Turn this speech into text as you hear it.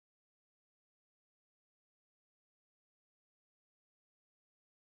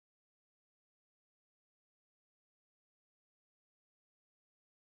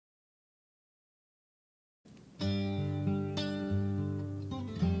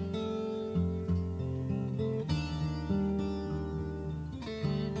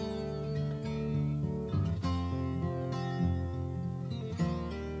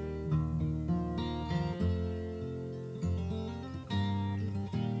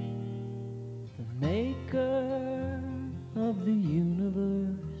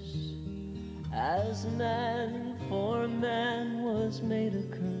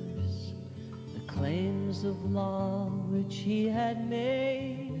books of law which he had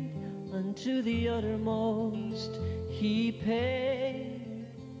made, unto the uttermost he paid.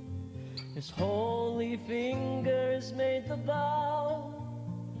 His holy fingers made the bow,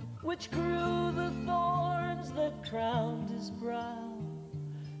 which grew the thorns that crowned his brow.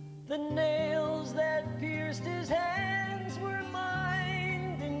 The nails that pierced his hands were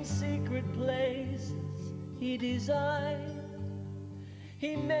mined in secret places he designed.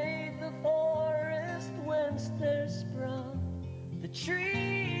 He made the forest whence there sprung the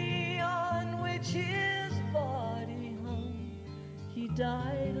tree on which his body hung. He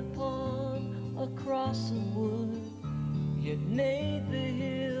died upon a cross of wood, yet made the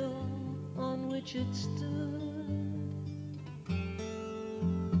hill on which it stood.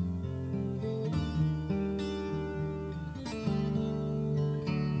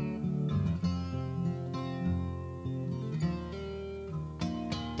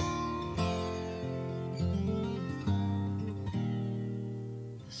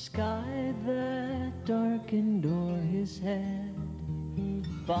 Sky that darkened o'er his head,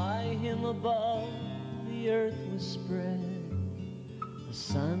 by him above the earth was spread. The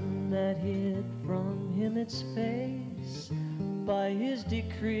sun that hid from him its face, by his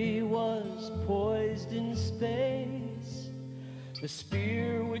decree was poised in space. The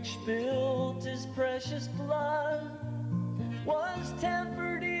spear which spilled his precious blood was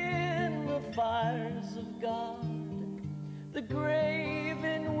tempered in the fires of God. The grave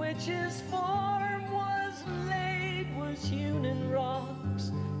in which his form was laid was hewn in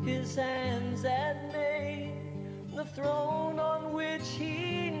rocks his hands had made. The throne on which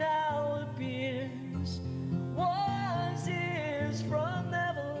he now appears was his from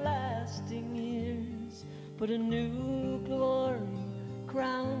everlasting years. But a new glory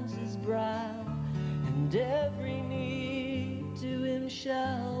crowns his brow, and every knee to him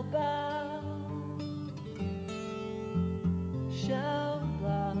shall bow. Shall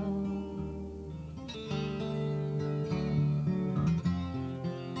bow.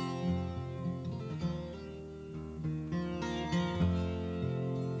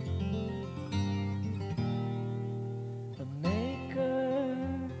 The maker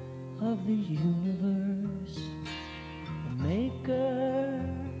of the universe